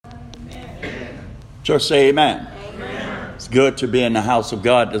Church, say amen. Amen. It's good to be in the house of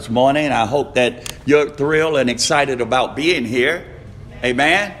God this morning. I hope that you're thrilled and excited about being here.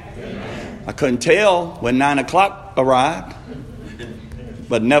 Amen. Amen. I couldn't tell when 9 o'clock arrived.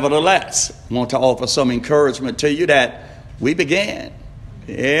 But nevertheless, I want to offer some encouragement to you that we began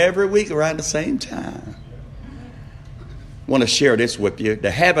every week around the same time. I want to share this with you.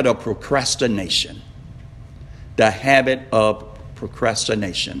 The habit of procrastination. The habit of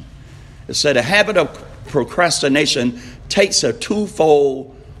procrastination. It said the habit of procrastination takes a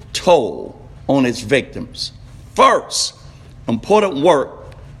twofold toll on its victims. First, important work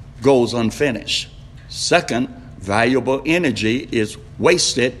goes unfinished. Second, valuable energy is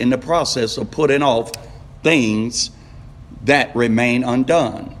wasted in the process of putting off things that remain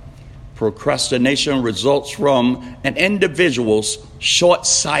undone. Procrastination results from an individual's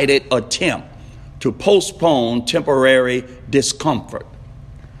short-sighted attempt to postpone temporary discomfort.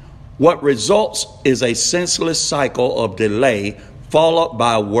 What results is a senseless cycle of delay, followed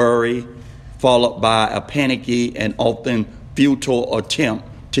by worry, followed by a panicky and often futile attempt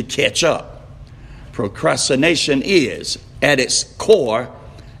to catch up. Procrastination is, at its core,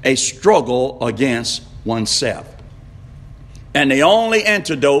 a struggle against oneself. And the only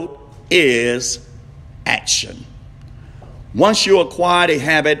antidote is action. Once you acquire the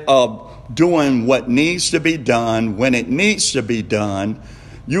habit of doing what needs to be done when it needs to be done,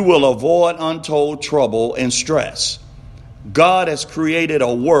 you will avoid untold trouble and stress. God has created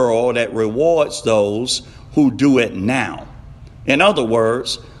a world that rewards those who do it now. In other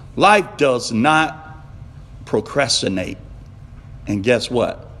words, life does not procrastinate. And guess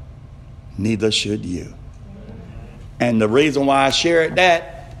what? Neither should you. And the reason why I shared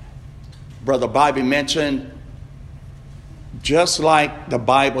that, Brother Bobby mentioned, just like the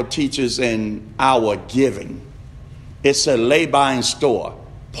Bible teaches in our giving, it said lay by in store,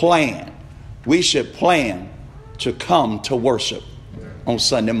 plan. We should plan to come to worship on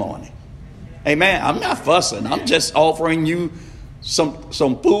Sunday morning. Amen. I'm not fussing. I'm just offering you some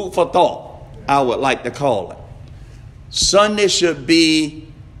food for thought, I would like to call it. Sunday should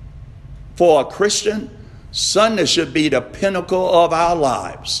be, for a Christian, Sunday should be the pinnacle of our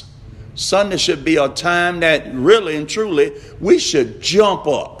lives. Sunday should be a time that really and truly we should jump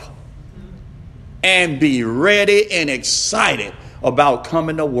up and be ready and excited about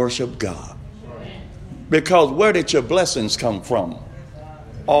coming to worship God. Because where did your blessings come from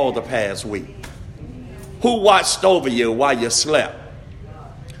all the past week? Who watched over you while you slept?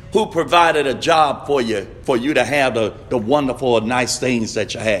 Who provided a job for you to have the wonderful and nice things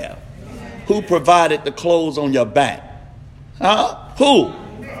that you have? Who provided the clothes on your back? Huh?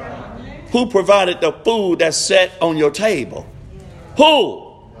 Who provided the food that's set on your table?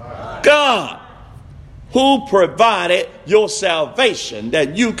 Who? God. Who provided your salvation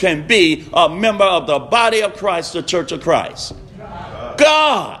that you can be a member of the body of Christ, the Church of Christ?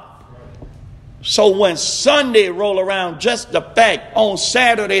 God. So when Sunday roll around, just the fact on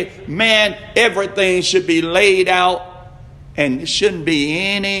Saturday, man, everything should be laid out and there shouldn't be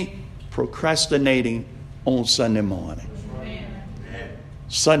any procrastinating on Sunday morning.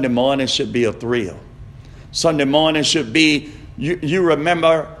 Sunday morning should be a thrill. Sunday morning should be, you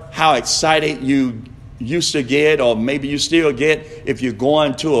remember how excited you used to get, or maybe you still get, if you're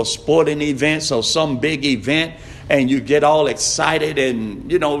going to a sporting event or some big event and you get all excited and,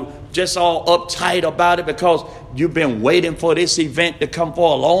 just all uptight about it because you've been waiting for this event to come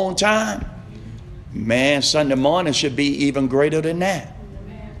for a long time. Man, Sunday morning should be even greater than that.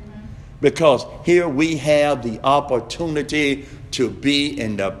 Because here we have the opportunity to be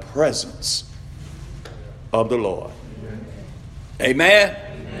in the presence of the Lord. Amen?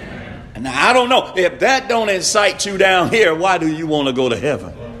 Amen. And now, I don't know, if that don't incite you down here, why do you want to go to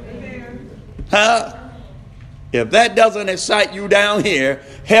heaven? Huh? If that doesn't excite you down here,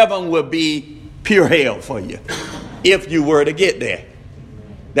 heaven will be pure hell for you if you were to get there.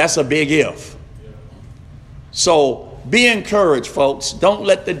 That's a big if. So be encouraged, folks. Don't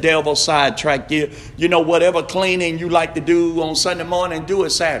let the devil sidetrack you. Whatever cleaning you like to do on Sunday morning, do it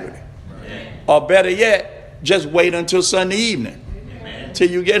Saturday. Amen. Or better yet, just wait until Sunday evening. Amen. Till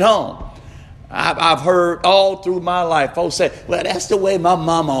you get home. I've heard all through my life folks say, well, that's the way my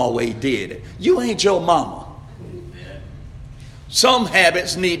mama always did it. You ain't your mama. Some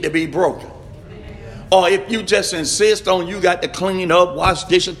habits need to be broken. Or if you just insist on you got to clean up, wash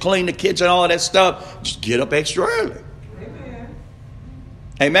dishes, clean the kitchen, all that stuff, just get up extra early.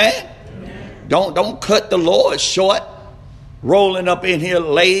 Amen? Amen. Don't cut the Lord short, rolling up in here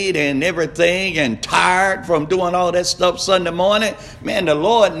late and everything and tired from doing all that stuff Sunday morning. Man, the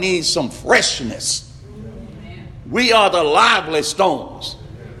Lord needs some freshness. Amen. We are the lively stones.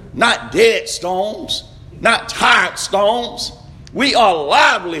 not dead stones, not tired stones. We are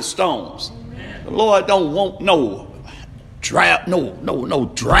lively stones. The Lord don't want no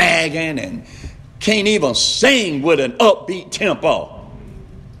dragging, and can't even sing with an upbeat tempo.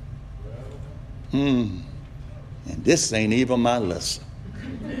 And this ain't even my lesson.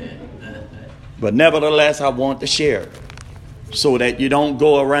 But nevertheless, I want to share it so that you don't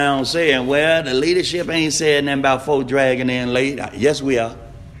go around saying, well, the leadership ain't said nothing about folk dragging in late. Yes, we are.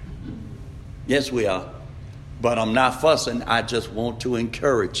 Yes, we are. But I'm not fussing. I just want to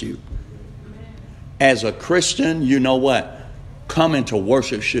encourage you. As a Christian, you know what? Coming to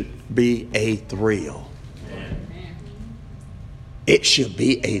worship should be a thrill. It should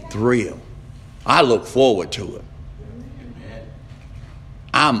be a thrill. I look forward to it.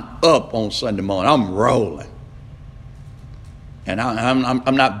 I'm up on Sunday morning. I'm rolling. And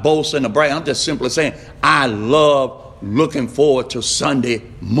I'm not boasting or bragging. I'm just simply saying I love looking forward to Sunday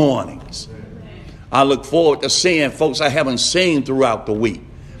mornings. I look forward to seeing folks I haven't seen throughout the week.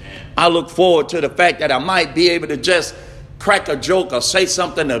 I look forward to the fact that I might be able to just crack a joke or say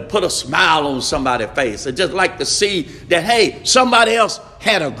something to put a smile on somebody's face. I just like to see that, hey, somebody else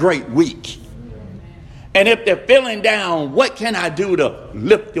had a great week. And if they're feeling down, what can I do to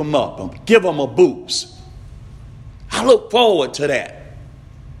lift them up and give them a boost? I look forward to that.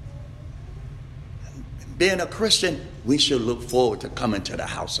 Being a Christian, we should look forward to coming to the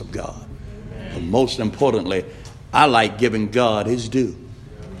house of God. But most importantly, I like giving God his due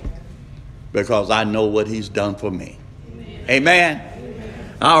because I know what he's done for me.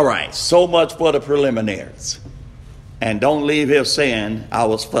 Amen. All right. So much for the preliminaries. And don't leave here saying I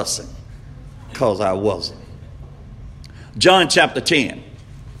was fussing, because I wasn't. John chapter 10.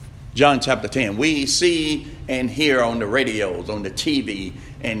 John chapter 10. We see and hear on the radios, on the TV,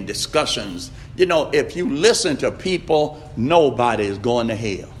 and discussions. You know, if you listen to people, nobody is going to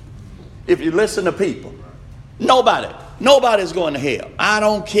hell. If you listen to people, nobody's going to hell. I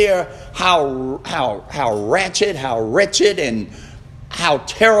don't care how ratchet, how wretched, and how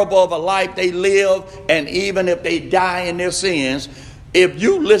terrible of a life they live, and even if they die in their sins, if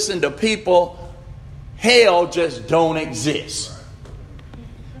you listen to people, hell just don't exist.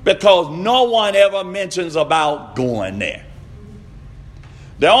 Because no one ever mentions about going there.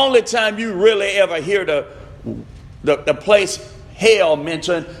 The only time you really ever hear the place hell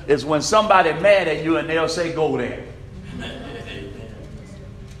mentioned is when somebody mad at you and they'll say, go there.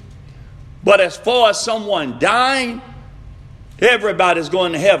 But as far as someone dying, everybody's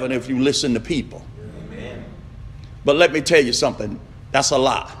going to heaven if you listen to people. Amen. But let me tell you something. That's a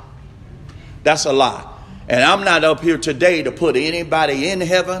lie. That's a lie. And I'm not up here today to put anybody in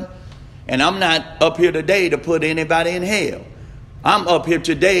heaven. And I'm not up here today to put anybody in hell. I'm up here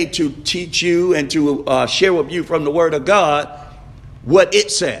today to teach you and to share with you from the Word of God what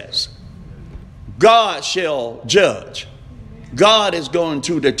it says. God shall judge. God is going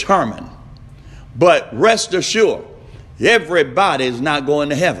to determine. But rest assured, everybody is not going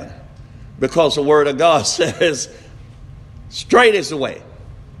to heaven, because the Word of God says straight is the way.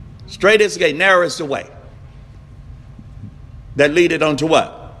 Straight is the gate, narrow is the way that leadeth unto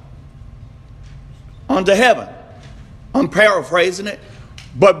what? Unto heaven. I'm paraphrasing it.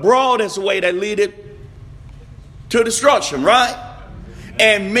 But broad is the way that leadeth to destruction, right?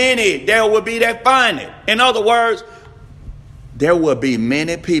 And many there will be that find it. In other words, there will be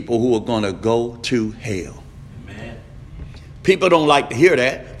many people who are going to go to hell. Amen. People don't like to hear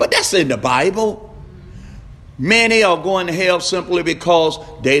that, but that's in the Bible. Many are going to hell simply because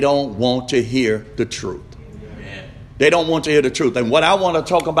they don't want to hear the truth. Amen. They don't want to hear the truth. And what I want to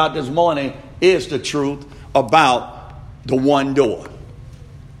talk about this morning is the truth about the one door.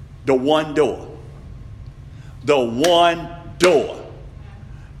 The one door. The one door.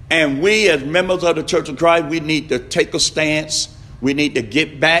 And we as members of the Church of Christ, we need to take a stance. We need to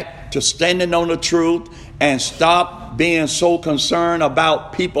get back to standing on the truth and stop being so concerned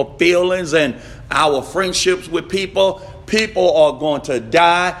about people's feelings and our friendships with people. People are going to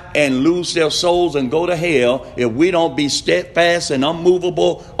die and lose their souls and go to hell if we don't be steadfast and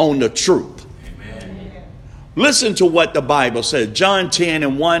unmovable on the truth. Amen. Listen to what the Bible says. John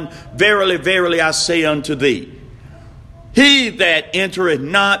 10:1, verily, verily, I say unto thee, he that entereth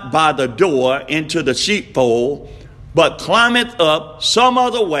not by the door into the sheepfold, but climbeth up some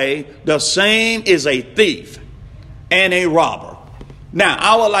other way, the same is a thief and a robber. Now,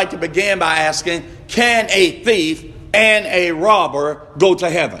 I would like to begin by asking, can a thief and a robber go to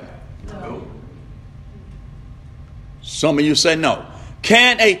heaven? No. Some of you say no.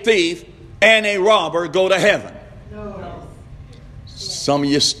 Can a thief and a robber go to heaven? No. Some of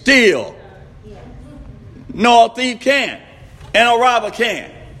you still. No, a thief can and a robber can.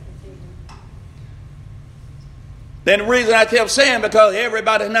 Then the reason I kept saying, because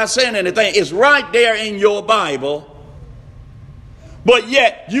everybody's not saying anything, it's right there in your Bible. But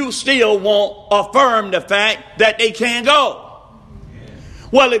yet you still won't affirm the fact that they can't go.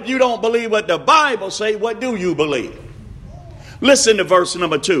 Well, if you don't believe what the Bible say, what do you believe? Listen to verse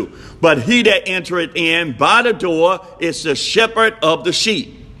number 2. But he that entereth in by the door is the shepherd of the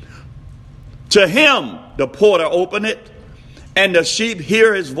sheep. To him the porter openeth, and the sheep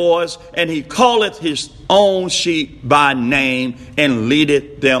hear his voice, and he calleth his own sheep by name and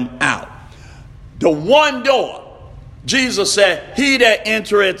leadeth them out. The one door, Jesus said, he that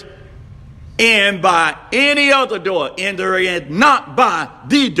entereth in by any other door, entereth not by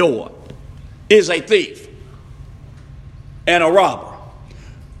the door, is a thief and a robber.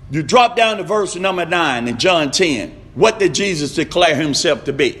 You drop down to verse number 9 in John 10. What did Jesus declare himself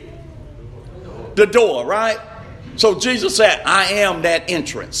to be? The door, right? So Jesus said, I am that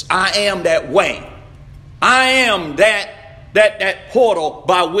entrance. I am that way. I am that portal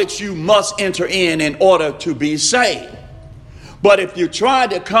by which you must enter in order to be saved. But if you try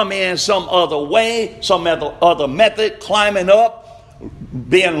to come in some other way, some other method, climbing up,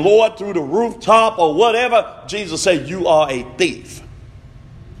 being lured through the rooftop or whatever, Jesus said you are a thief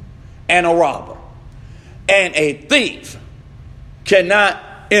and a robber. And a thief cannot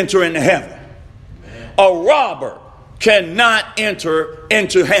enter into heaven. A robber cannot enter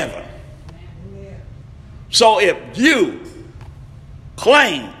into heaven. So if you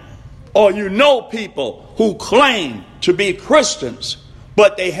claim, or you know people who claim to be Christians,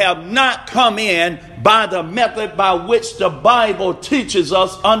 but they have not come in by the method by which the Bible teaches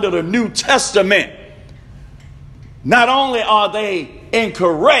us under the New Testament, not only are they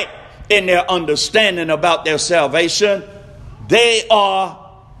incorrect in their understanding about their salvation, they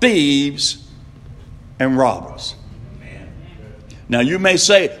are thieves and robbers. Now you may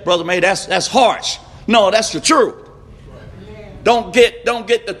say, Brother May, that's harsh. No, that's the truth. Don't get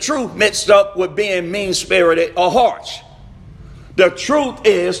the truth mixed up with being mean-spirited or harsh. The truth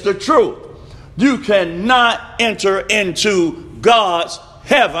is the truth. You cannot enter into God's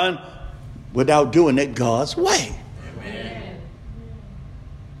heaven without doing it God's way. Amen.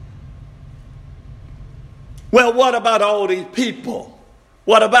 Well, what about all these people?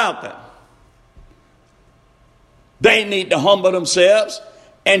 What about them? They need to humble themselves,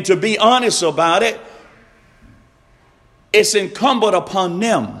 and to be honest about it, it's incumbent upon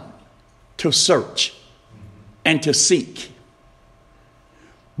them to search and to seek.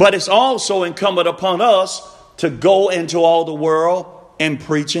 But it's also incumbent upon us to go into all the world and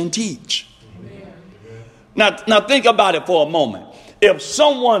preach and teach. Now think about it for a moment. If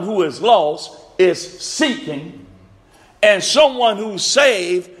someone who is lost is seeking, and someone who's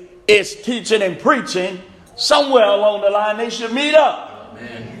saved is teaching and preaching, somewhere along the line they should meet up.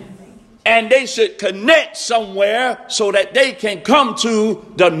 Amen. And they should connect somewhere so that they can come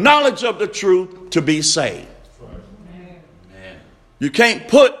to the knowledge of the truth to be saved. Amen. You can't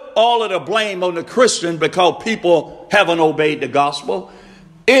put all of the blame on the Christian because people haven't obeyed the gospel.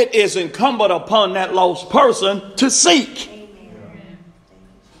 It is incumbent upon that lost person to seek.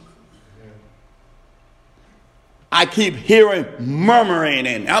 I keep hearing murmuring,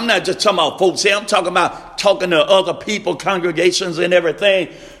 and I'm not just talking about folks here. I'm talking to other people, congregations and everything.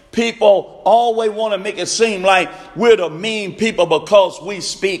 People always want to make it seem like we're the mean people because we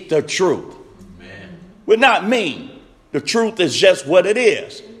speak the truth. Amen. We're not mean. The truth is just what it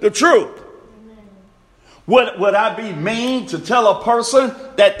is. The truth. Would I be mean to tell a person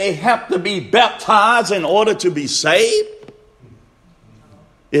that they have to be baptized in order to be saved?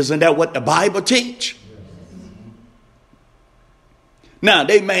 Isn't that what the Bible teaches? Now,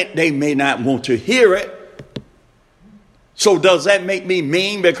 they may not want to hear it. So does that make me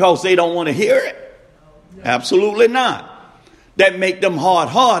mean because they don't want to hear it? Absolutely not. That make them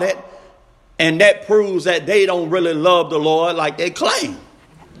hard-hearted, and that proves that they don't really love the Lord like they claim.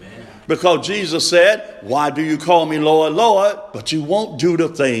 Amen. Because Jesus said, why do you call me Lord, Lord, but you won't do the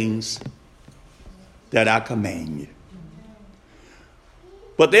things that I command you?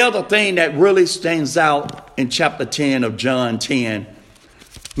 But the other thing that really stands out in chapter 10 of John 10,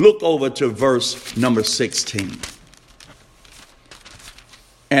 look over to verse number 16.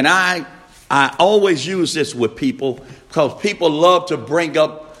 And I always use this with people because people love to bring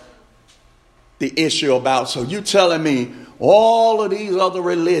up the issue about, so you telling me all of these other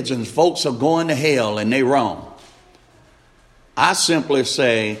religions, folks are going to hell and they wrong. I simply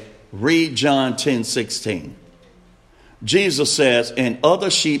say, read John 10:16. Jesus says, and other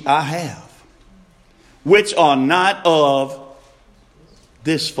sheep I have, which are not of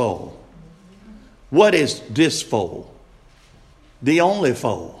this fold. What is this fold? The only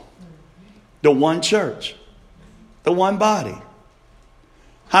fold. The one church. The one body.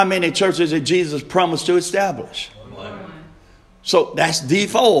 How many churches did Jesus promise to establish? So that's the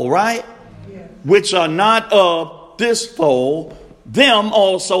fold, right? Yeah. Which are not of this fold, them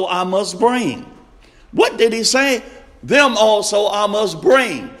also I must bring. What did he say? Them also I must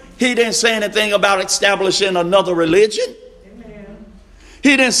bring. He didn't say anything about establishing another religion. Amen.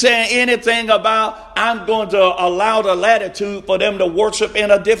 He didn't say anything about I'm going to allow the latitude for them to worship in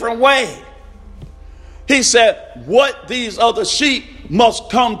a different way. He said what these other sheep must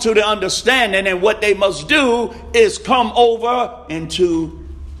come to the understanding, and what they must do is come over into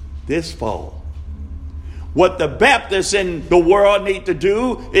this fold. What the Baptists in the world need to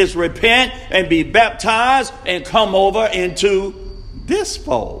do is repent and be baptized and come over into this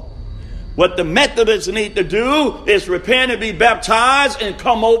fold. What the Methodists need to do is repent and be baptized and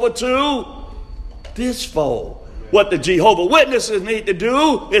come over to this fold. What the Jehovah's Witnesses need to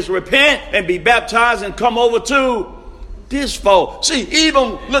do is repent and be baptized and come over to this fold. See,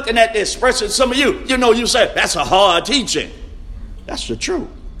 even looking at the expression, some of you, you say, that's a hard teaching. That's the truth.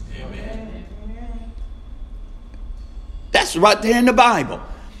 Amen. That's right there in the Bible.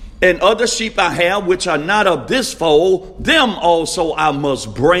 And other sheep I have, which are not of this fold, them also I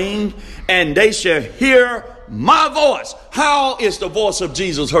must bring, and they shall hear my voice. How is the voice of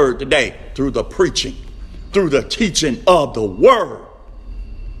Jesus heard today? Through the preaching, through the teaching of the word.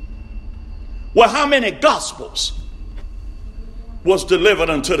 Well, how many gospels was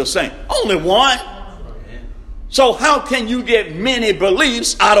delivered unto the saint? Only one. So how can you get many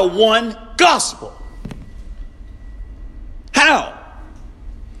beliefs out of one gospel? How?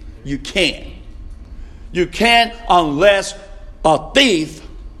 You can't. You can't unless a thief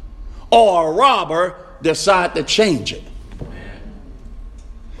or a robber decide to change it.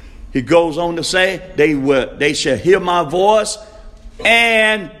 He goes on to say, they shall hear my voice,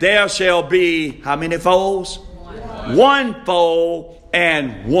 and there shall be how many folds? One fold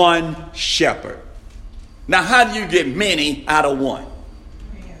and one shepherd. Now, how do you get many out of one?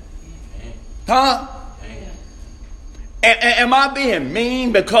 Huh? Am I being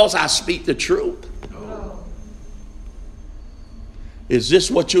mean because I speak the truth? No. Is this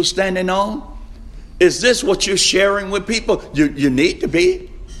what you're standing on? Is this what you're sharing with people? You need to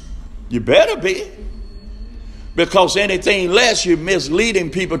be. You better be. Because anything less, you're misleading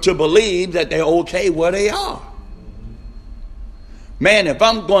people to believe that they're okay where they are. Man, if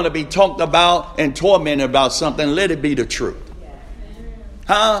I'm going to be talked about and tormented about something, let it be the truth.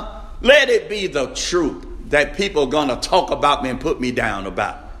 Huh? Let it be the truth that people are going to talk about me and put me down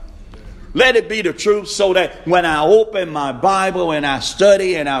about. Let it be the truth so that when I open my Bible and I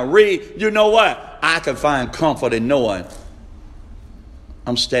study and I read, you know what? I can find comfort in knowing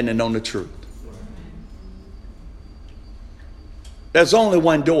I'm standing on the truth. There's only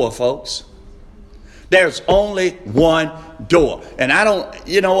one door, folks. There's only one door. And I don't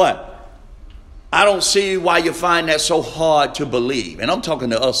see why you find that so hard to believe. And I'm talking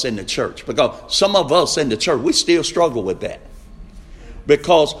to us in the church, because some of us in the church, we still struggle with that.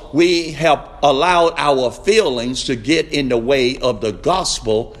 Because we have allowed our feelings to get in the way of the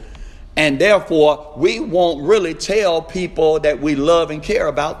gospel. And therefore, we won't really tell people that we love and care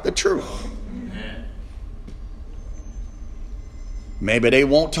about the truth. Maybe they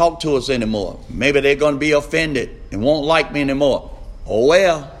won't talk to us anymore. Maybe they're going to be offended and won't like me anymore. Oh,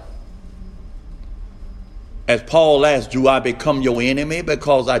 well. As Paul asked, do I become your enemy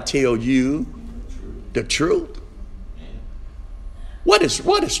because I tell you the truth? What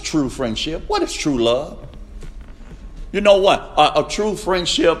is true friendship? What is true love? You know what? A true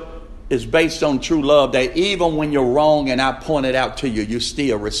friendship is based on true love, that even when you're wrong and I point it out to you, you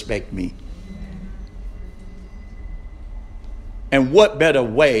still respect me. And what better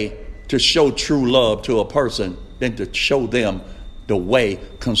way to show true love to a person than to show them the way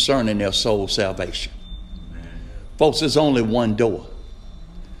concerning their soul salvation? Folks, there's only one door.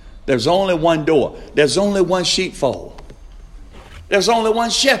 There's only one door. There's only one sheepfold. There's only one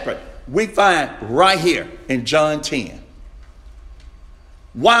shepherd. We find right here in John 10.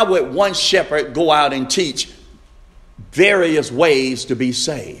 Why would one shepherd go out and teach various ways to be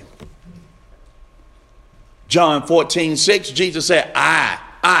saved? John 14:6, Jesus said,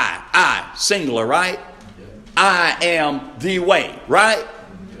 I, singular, right? I am the way, right?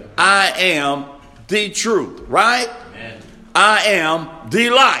 I am the truth, right? I am the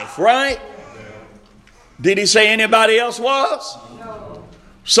life, right? Did he say anybody else was? No.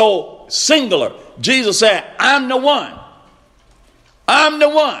 So, singular. Jesus said, I'm the one. I'm the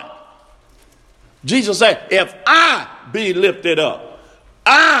one. Jesus said, if I be lifted up,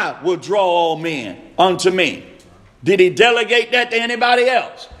 I will draw all men unto me. Did he delegate that to anybody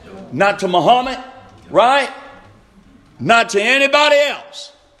else? No. Not to Muhammad, right? Not to anybody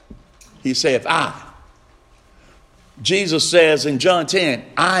else. He said, Jesus says in John 10,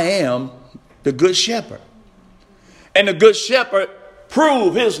 I am the good shepherd. And the good shepherd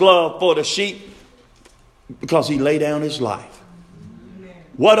proved his love for the sheep because he laid down his life.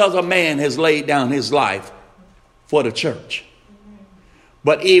 What other man has laid down his life for the church?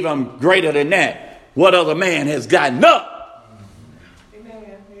 But even greater than that, what other man has gotten up?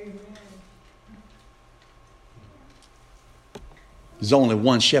 There's only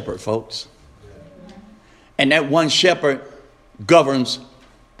one shepherd, folks. And that one shepherd governs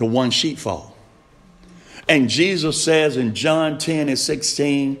the one sheepfold. And Jesus says in John 10 and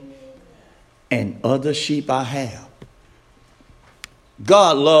 16, and other sheep I have.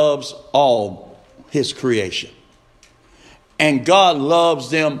 God loves all his creation. And God loves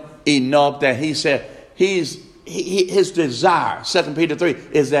them enough that he said his desire, 2 Peter 3,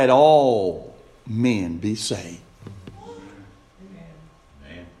 is that all men be saved.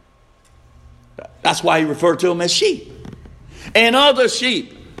 That's why he referred to them as sheep. And other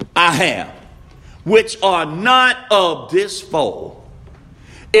sheep I have, which are not of this fold.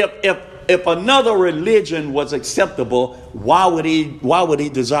 If another religion was acceptable, why would he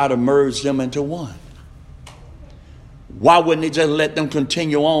desire to merge them into one? Why wouldn't he just let them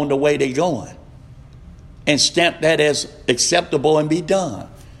continue on the way they're going and stamp that as acceptable and be done?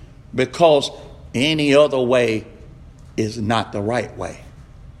 Because any other way is not the right way.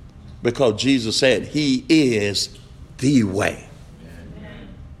 Because Jesus said he is the way.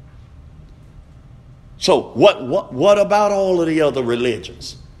 So what about all of the other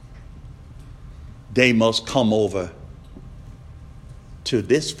religions? They must come over to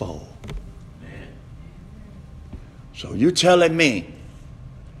this fold. So you're telling me,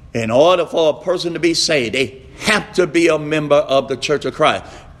 in order for a person to be saved, they have to be a member of the Church of Christ.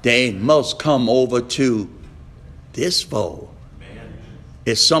 They must come over to this fold.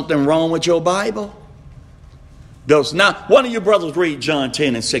 Is something wrong with your Bible? Does not. One of you brothers read John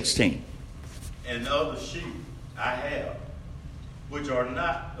 10 and 16. And other sheep I have, which are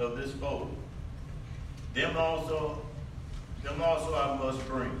not of this fold. Them also I must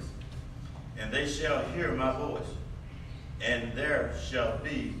bring, and they shall hear my voice. And there shall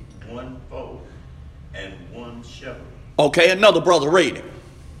be one fold and one shepherd. Okay, another brother read it.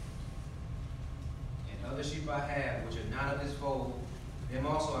 And other sheep I have, which are not of this fold, them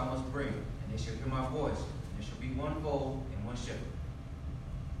also I must bring, and they shall hear my voice. And there shall be one fold and one shepherd.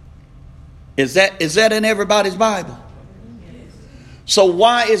 Is that in everybody's Bible? So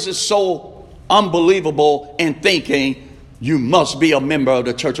why is it so unbelievable in thinking you must be a member of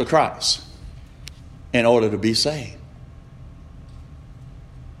the Church of Christ in order to be saved?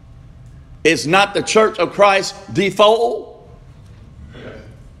 Is not the Church of Christ the fold?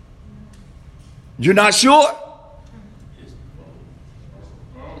 You're not sure?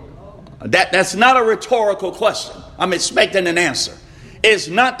 That's not a rhetorical question. I'm expecting an answer. Is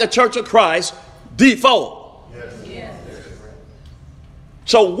not the Church of Christ the fold? Yes.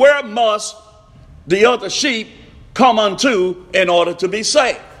 So where must the other sheep come unto in order to be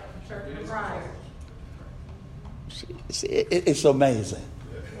saved? Church of Christ. See, it's amazing.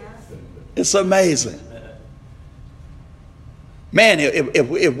 It's amazing. Man,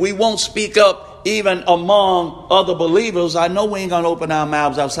 if we won't speak up even among other believers, I know we ain't going to open our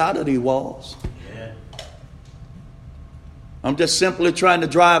mouths outside of these walls. Yeah. I'm just simply trying to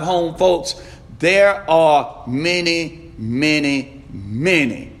drive home, folks. There are many, many,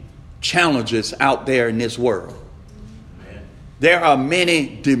 many challenges out there in this world. Man. There are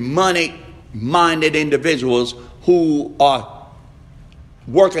many demonic-minded individuals who are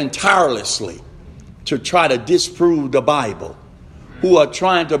working tirelessly to try to disprove the Bible, who are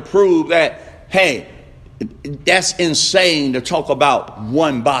trying to prove that, hey, that's insane to talk about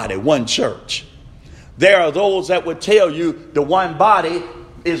one body, one church. There are those that would tell you the one body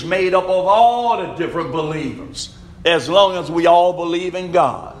is made up of all the different believers, as long as we all believe in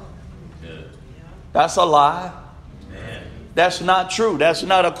God. That's a lie. That's not true. That's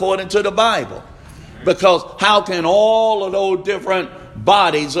not according to the Bible. Because how can all of those different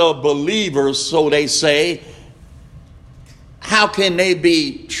bodies of believers, so they say, how can they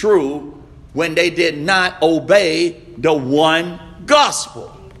be true when they did not obey the one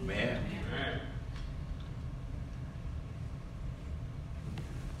gospel? Man.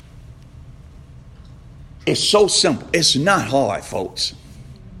 It's so simple. It's not hard, folks.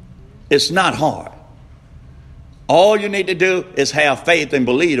 It's not hard. All you need to do is have faith and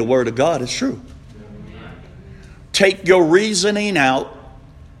believe the word of God is true. Take your reasoning out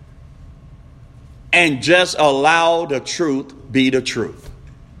and just allow the truth be the truth.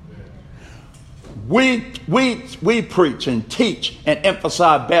 we preach and teach and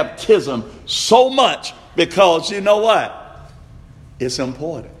emphasize baptism so much because you know what? It's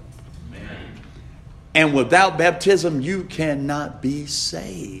important. Amen. And without baptism, you cannot be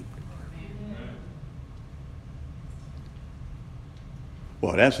saved.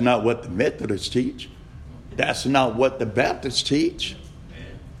 Well, that's not what the Methodists teach. That's not what the Baptists teach.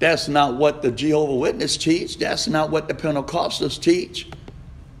 That's not what the Jehovah's Witnesses teach. That's not what the Pentecostals teach.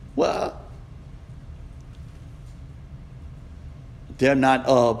 Well, they're not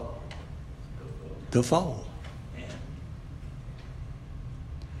of the fold.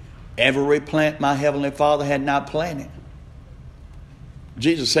 Every plant my heavenly Father had not planted.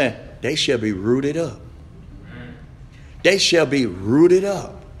 Jesus said, they shall be rooted up. They shall be rooted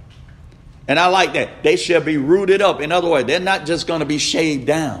up. And I like that. They shall be rooted up. In other words, they're not just going to be shaved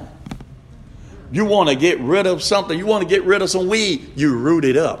down. You want to get rid of something. You want to get rid of some weed. You root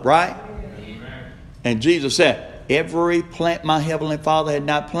it up, right? Amen. And Jesus said, every plant my heavenly Father had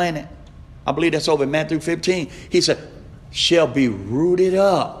not planted. I believe that's over in Matthew 15. He said, shall be rooted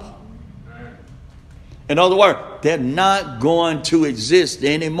up. In other words, they're not going to exist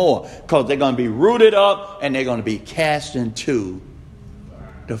anymore because they're going to be rooted up and they're going to be cast into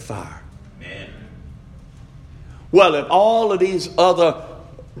the fire. Amen. Well, if all of these other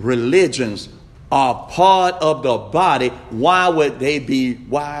religions are part of the body, why would they be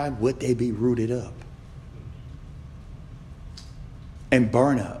rooted up and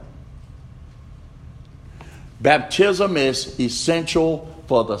burn up? Baptism is essential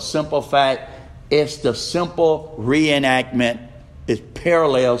for the simple fact it's the simple reenactment. It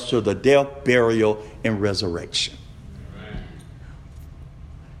parallels to the death, burial, and resurrection.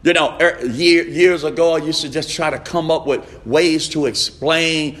 You know, years ago, I used to just try to come up with ways to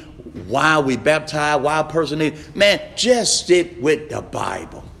explain why we baptize, why a person needs. Man, just stick with the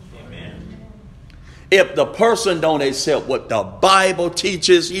Bible. Amen. If the person don't accept what the Bible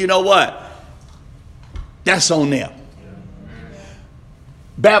teaches, you know what? That's on them.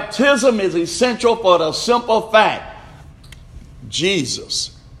 Baptism is essential for the simple fact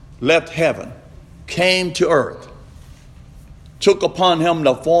Jesus left heaven, came to earth, took upon him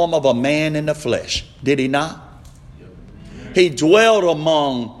the form of a man in the flesh. Did he not? He dwelled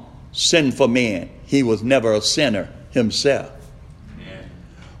among sinful men. He was never a sinner himself.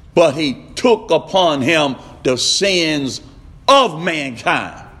 But he took upon him the sins of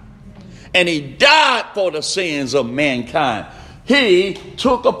mankind. And he died for the sins of mankind. He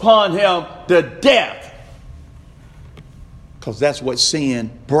took upon him the death. Because that's what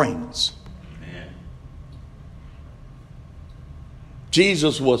sin brings. Amen.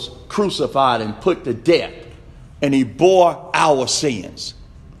 Jesus was crucified and put to death. And he bore our sins.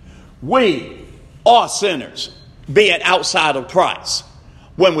 We are sinners, being outside of Christ.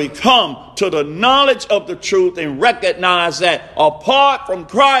 When we come to the knowledge of the truth and recognize that apart from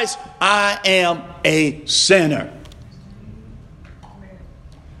Christ, I am a sinner.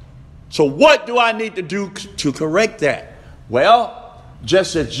 So what do I need to do to correct that? Well,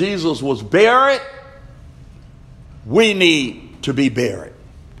 just as Jesus was buried, we need to be buried.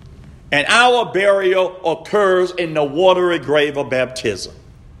 And our burial occurs in the watery grave of baptism.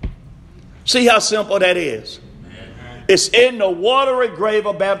 See how simple that is? It's in the watery grave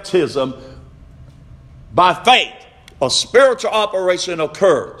of baptism. By faith, a spiritual operation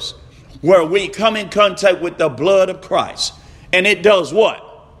occurs where we come in contact with the blood of Christ. And it does what?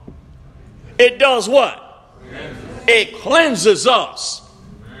 It does what? It cleanses us.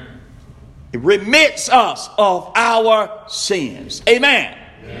 It remits us of our sins. Amen.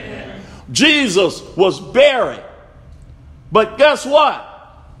 Amen. Jesus was buried. But guess what?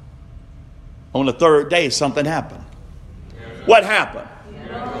 On the third day, something happened. What happened?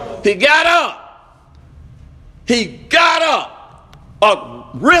 He got up. He got up.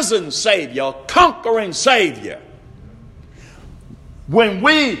 A risen Savior, a conquering Savior. When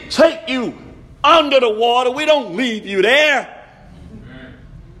we take you under the water, we don't leave you there.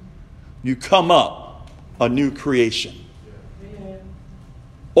 You come up a new creation.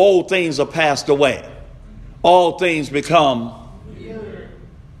 Old things are passed away. All things become.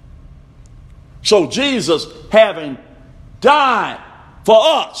 So Jesus, having died for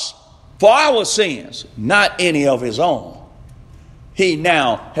us, for our sins, not any of his own, he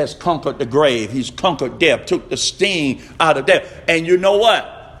now has conquered the grave. He's conquered death, took the sting out of death. And you know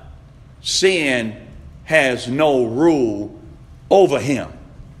what? Sin has no rule over him.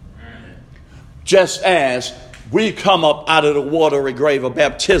 Just as we come up out of the watery grave of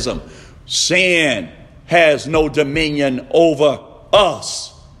baptism, sin has no dominion over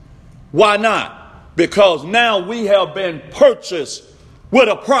us. Why not? Because now we have been purchased with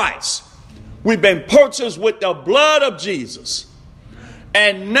a price. We've been purchased with the blood of Jesus.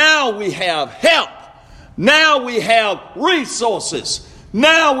 And now we have help. Now we have resources.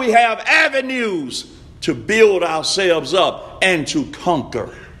 Now we have avenues to build ourselves up and to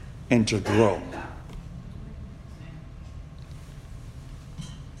conquer and to grow.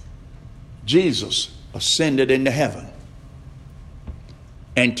 Jesus ascended into heaven.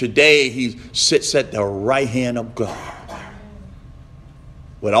 And today he sits at the right hand of God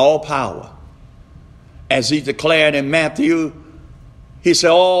with all power. As he declared in Matthew, he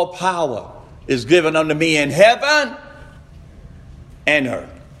said, all power is given unto me in heaven and earth.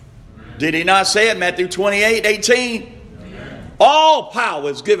 Did he not say it? Matthew 28:18. All power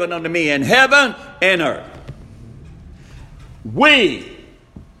is given unto me in heaven and earth. We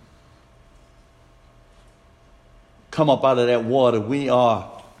come up out of that water. We are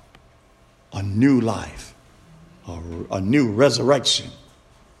a new life, a new resurrection.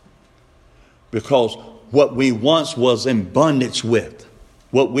 Because what we once was in bondage with,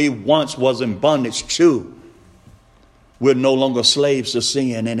 what we once was in bondage to, we're no longer slaves to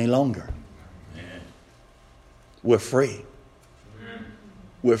sin any longer. We're free.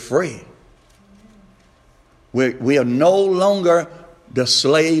 We're free. We are no longer the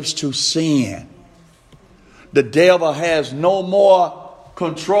slaves to sin. The devil has no more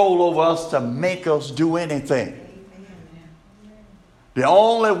control over us to make us do anything. The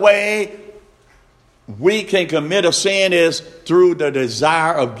only way we can commit a sin is through the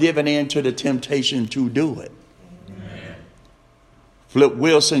desire of giving in to the temptation to do it. Amen. Flip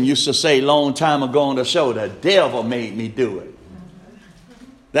Wilson used to say a long time ago on the show, the devil made me do it.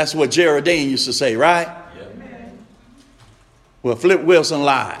 That's what Geraldine used to say, right? Yep. Well, Flip Wilson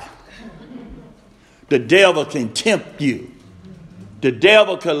lied. The devil can tempt you. The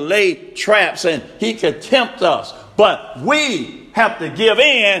devil can lay traps and he can tempt us. But we have to give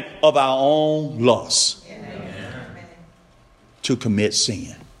in of our own lusts to commit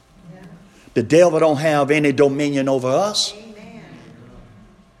sin. The devil don't have any dominion over us.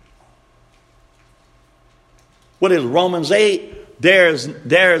 What is Romans 8? There is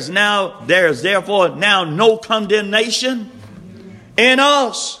therefore now no condemnation in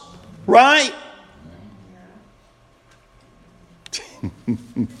us, right?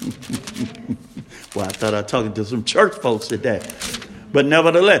 Well, I thought I was talking to some church folks today. But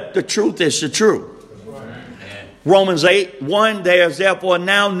nevertheless, the truth is the truth. Romans 8:1, there is therefore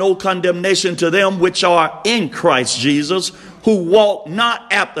now no condemnation to them which are in Christ Jesus, who walk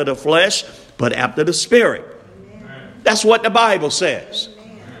not after the flesh, but after the Spirit. That's what the Bible says.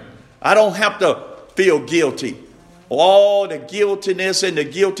 I don't have to feel guilty. All the guiltiness and the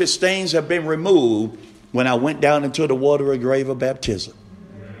guilty stains have been removed when I went down into the watery grave of baptism.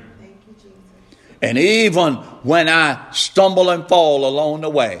 And even when I stumble and fall along the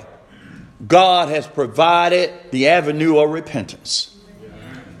way, God has provided the avenue of repentance.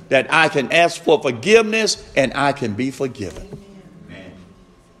 That I can ask for forgiveness and I can be forgiven.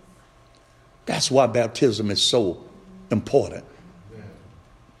 That's why baptism is so important.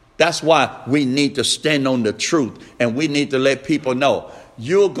 That's why we need to stand on the truth. And we need to let people know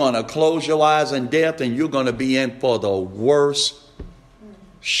you're going to close your eyes in death and you're going to be in for the worst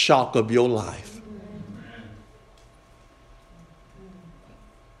shock of your life.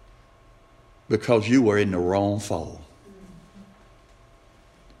 Because you were in the wrong fold.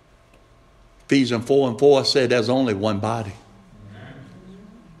 Ephesians 4:4 said there's only one body.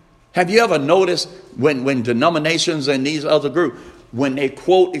 Have you ever noticed when denominations and these other groups, when they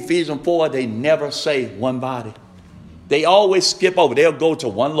quote Ephesians 4, they never say one body. They always skip over. They'll go to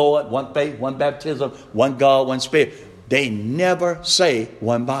one Lord, one faith, one baptism, one God, one Spirit. They never say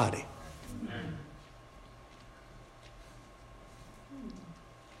one body.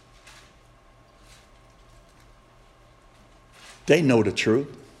 They know the truth.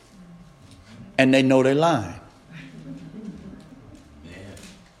 And they know they're lying.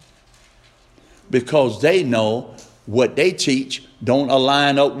 Because they know what they teach don't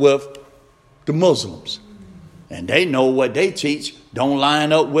align up with the Muslims. And they know what they teach don't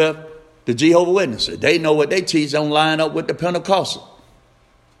line up with the Jehovah's Witnesses. They know what they teach don't line up with the Pentecostal.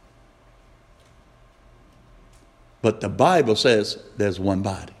 But the Bible says there's one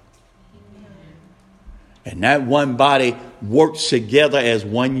body. And that one body works together as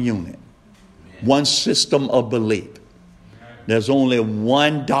one unit, one system of belief. There's only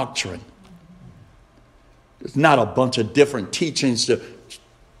one doctrine. It's not a bunch of different teachings to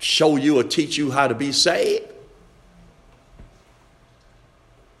show you or teach you how to be saved.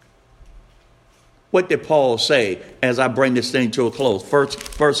 What did Paul say as I bring this thing to a close?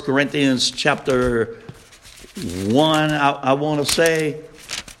 First Corinthians chapter 1, I want to say.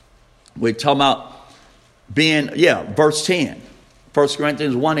 We're talking about being, verse 10. 1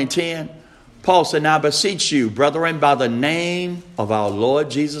 Corinthians 1 and 10. Paul said, now I beseech you, brethren, by the name of our Lord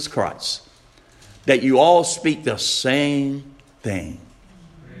Jesus Christ, that you all speak the same thing.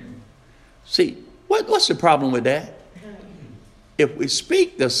 See, what's the problem with that? If we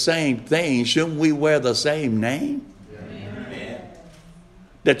speak the same thing, shouldn't we wear the same name? Amen.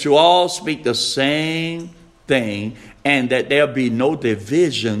 That you all speak the same thing and that there be no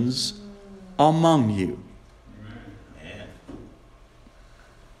divisions among you. Amen.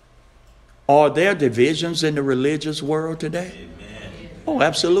 Are there divisions in the religious world today? Amen. Oh,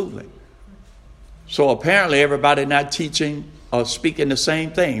 absolutely. So apparently everybody not teaching or speaking the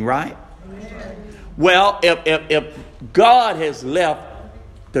same thing, right? Amen. Well, if God has left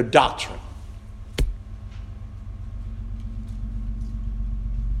the doctrine,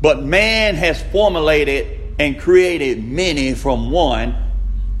 but man has formulated and created many from one,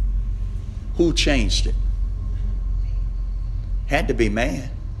 who changed it? Had to be man.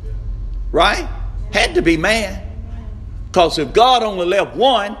 Right? Had to be man. Because if God only left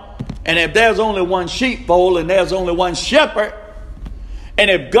one, and if there's only one sheepfold and there's only one shepherd, and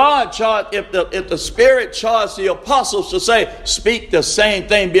if God charged, if the Spirit charged the apostles to say, speak the same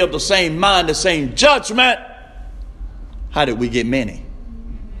thing, be of the same mind, the same judgment, how did we get many?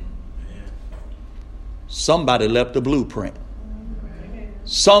 Somebody left the blueprint.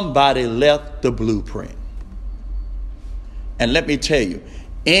 Somebody left the blueprint. And let me tell you,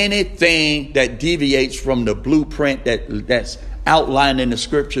 anything that deviates from the blueprint that's outlined in the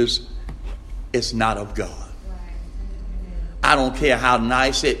scriptures, it's not of God. I don't care how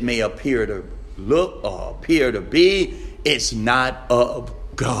nice it may appear to look or appear to be, it's not of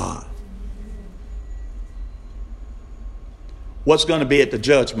God. What's going to be at the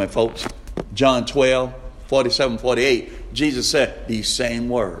judgment, folks? John 12, 47, 48. Jesus said these same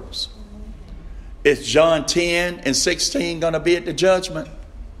words. Is John 10 and 16 going to be at the judgment?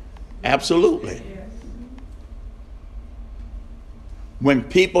 Absolutely. When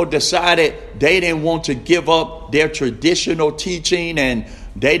people decided they didn't want to give up their traditional teaching and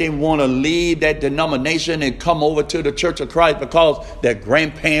they didn't want to leave that denomination and come over to the Church of Christ because their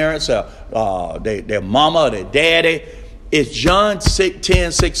grandparents or their mama or their daddy, is John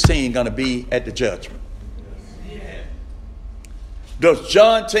 10, 16 going to be at the judgment? Does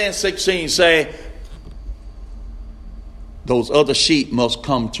John 10, 16 say those other sheep must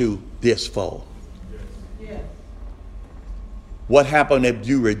come to this fold? What happened if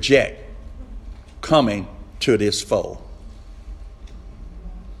you reject coming to this fold?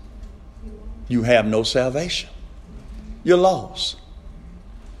 You have no salvation. You're lost.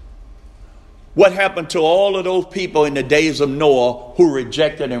 What happened to all of those people in the days of Noah who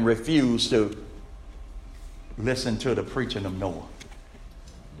rejected and refused to listen to the preaching of Noah?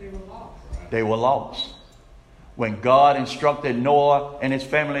 They were lost. When God instructed Noah and his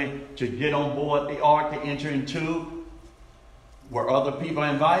family to get on board the ark to enter into, were other people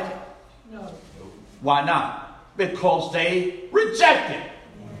invited? No. Why not? Because they rejected.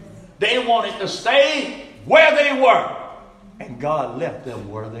 They wanted to stay where they were. And God left them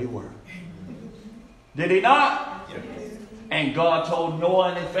where they were. Did he not? Yes. And God told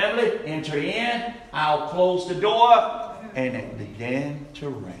Noah and his family, enter in, I'll close the door. And it began to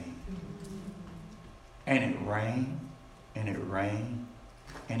rain. And it rained, and it rained,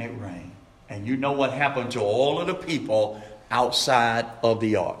 and it rained. And you know what happened to all of the people outside of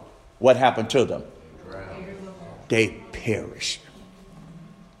the ark? What happened to them? They perished.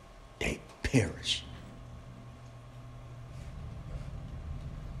 They perished.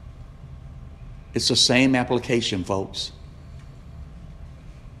 It's the same application, folks.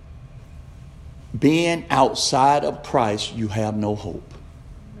 Being outside of Christ, you have no hope.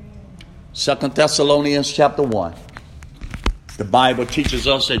 2 Thessalonians chapter 1. The Bible teaches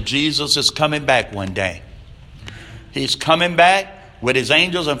us that Jesus is coming back one day. He's coming back with his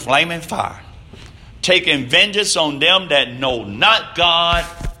angels in flaming fire, taking vengeance on them that know not God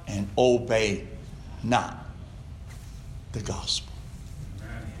and obey not the gospel.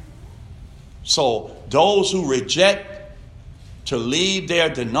 So those who reject to leave their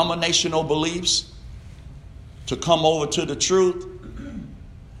denominational beliefs to come over to the truth,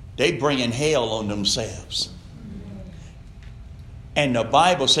 they bring in hell on themselves. And the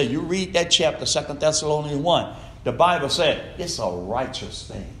Bible says, you read that chapter, 2 Thessalonians 1, the Bible said it's a righteous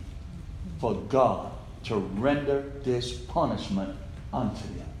thing for God to render this punishment unto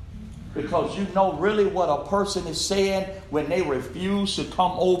them. Because you know really what a person is saying when they refuse to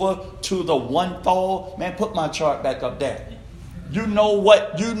come over to the one fold. Man, put my chart back up there. You know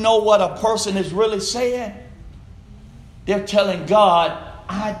what a person is really saying? They're telling God,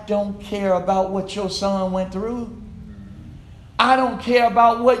 I don't care about what your son went through. I don't care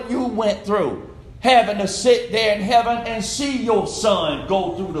about what you went through. Having to sit there in heaven and see your son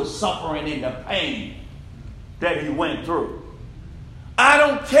go through the suffering and the pain that he went through. I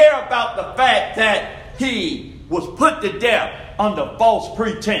don't care about the fact that he was put to death under false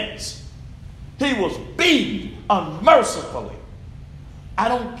pretense. He was beaten unmercifully. I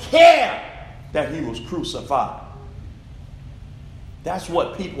don't care that he was crucified. That's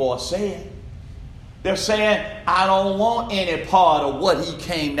what people are saying. They're saying, I don't want any part of what he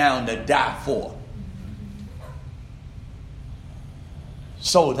came down to die for.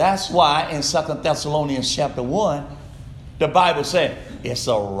 So that's why in 2 Thessalonians chapter 1, the Bible said it's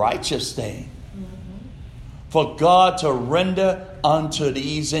a righteous thing for God to render unto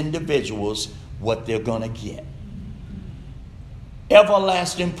these individuals what they're going to get.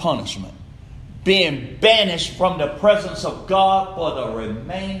 Everlasting punishment, being banished from the presence of God for the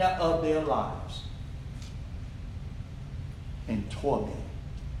remainder of their lives, and torment,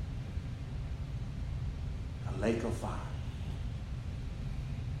 a lake of fire.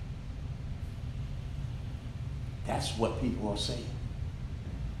 That's what people are saying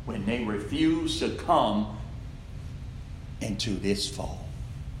when they refuse to come into this fold.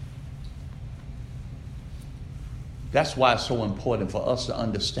 That's why it's so important for us to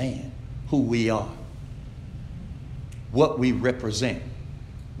understand who we are, what we represent.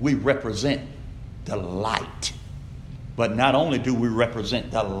 We represent the light. But not only do we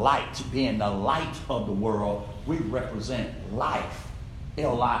represent the light, being the light of the world, we represent life,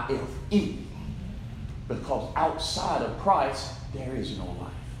 L-I-F-E. Because outside of Christ, there is no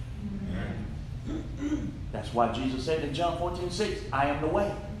life. That's why Jesus said in John 14:6, I am the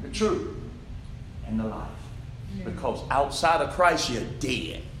way, the truth, and the life. Because outside of Christ, you're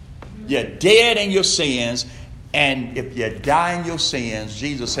dead. You're dead in your sins. And if you die in your sins,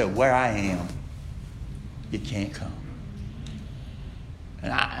 Jesus said, where I am, you can't come.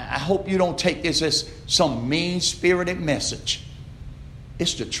 And I hope you don't take this as some mean-spirited message.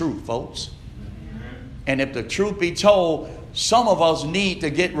 It's the truth, folks. And if the truth be told, some of us need to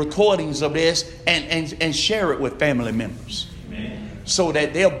get recordings of this and share it with family members. Amen. So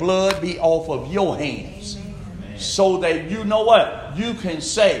that their blood be off of your hands. Amen. So that you know what? You can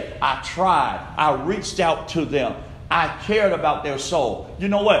say, I tried. I reached out to them. I cared about their soul. You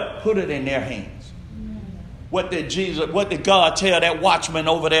know what? Put it in their hands. What did God tell that watchman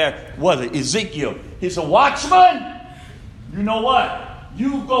over there? Was it Ezekiel? He said, watchman, you know what?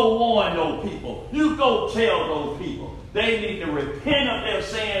 You go warn those people. You go tell those people. They need to repent of their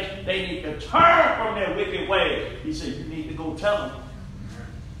sins. They need to turn from their wicked ways. He said, you need to go tell them.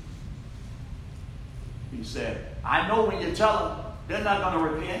 He said, I know when you tell them, they're not going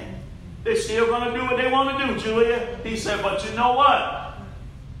to repent. They're still going to do what they want to do, Julia. He said, but you know what?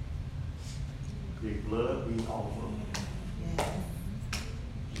 Your blood be off of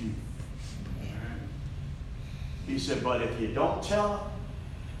you. He said, but if you don't tell them,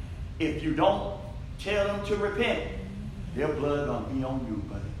 if you don't tell them to repent, their blood going to be on you,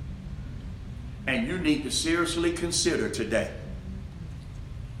 buddy. And you need to seriously consider today,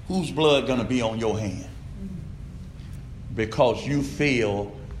 whose blood going to be on your hand? Because you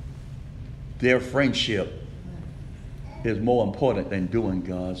feel their friendship is more important than doing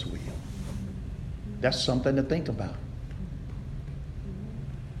God's will. That's something to think about.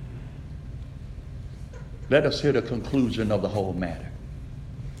 Let us hear the conclusion of the whole matter.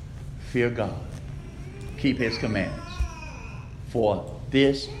 Fear God. Keep His commandments. For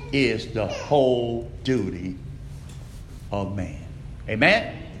this is the whole duty of man.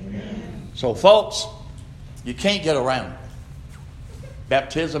 Amen? Amen. So folks, you can't get around it.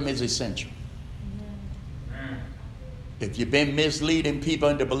 Baptism is essential. If you've been misleading people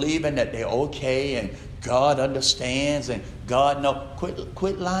into believing that they're okay and God understands and God knows,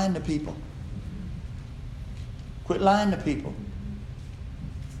 quit lying to people. Quit lying to people.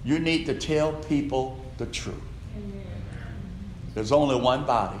 You need to tell people the truth. There's only one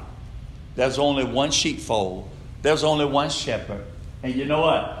body. There's only one sheepfold. There's only one shepherd. And you know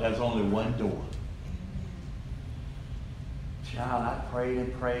what? There's only one door. Child, I prayed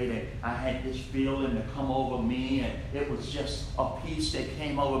and I had this feeling to come over me, and it was just a peace that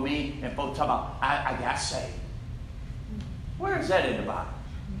came over me, and folks talk about, I got saved. Where is that in the Bible?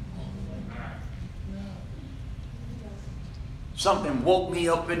 Something woke me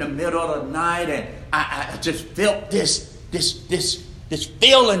up in the middle of the night, and I just felt this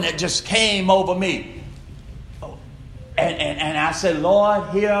feeling that just came over me. And I said, Lord,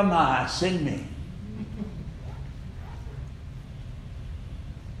 here am I, send me.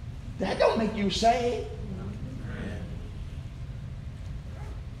 That don't make you saved.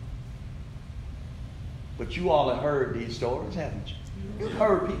 But you all have heard these stories, haven't you? You've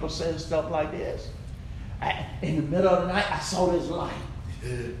heard people say stuff like this. In the middle of the night, I saw this light.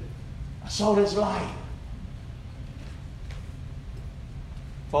 I saw this light.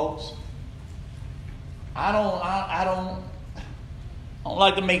 Folks, I don't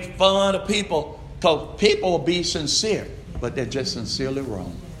like to make fun of people, because people will be sincere, but they're just sincerely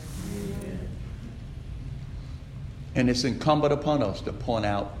wrong. And it's incumbent upon us to point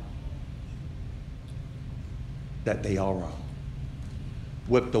out that they are wrong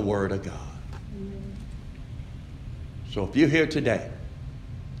with the Word of God. So if you're here today,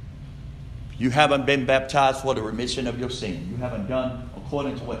 you haven't been baptized for the remission of your sin, you haven't done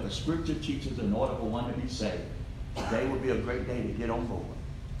according to what the Scripture teaches in order for one to be saved, today would be a great day to get on board.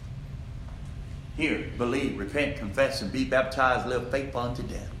 Hear, believe, repent, confess, and be baptized, live faithful unto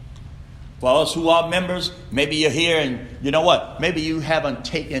death. For us who are members, maybe you're here and you know what? Maybe you haven't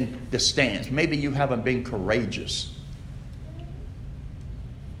taken the stance. Maybe you haven't been courageous.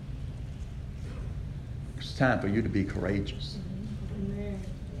 It's time for you to be courageous.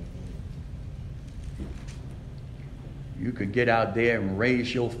 You could get out there and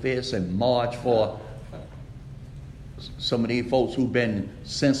raise your fists and march for some of these folks who've been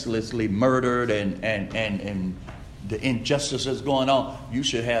senselessly murdered and the injustices going on. You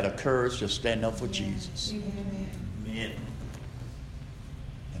should have the courage to stand up for Jesus. Amen.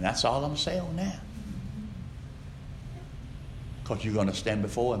 And that's all I'm saying on that. Because you're going to stand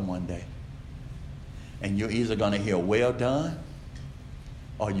before Him one day. And you're either going to hear, well done,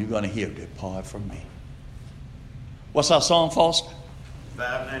 or you're going to hear, depart from me. What's our song, Foster?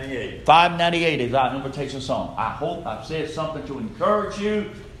 598. 598 is our invitation song. I hope I've said something to encourage you.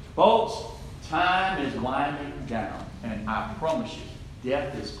 Folks, time is winding down. And I promise you,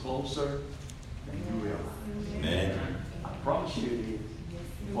 death is closer than you realize. Amen. I promise you it is.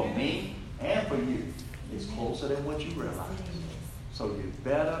 For me and for you, it's closer than what you realize. So you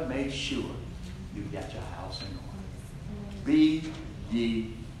better make sure you've got your house in order. Be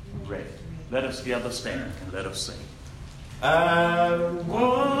ye ready. Let us together stand and let us sing. I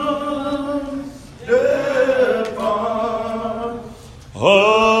want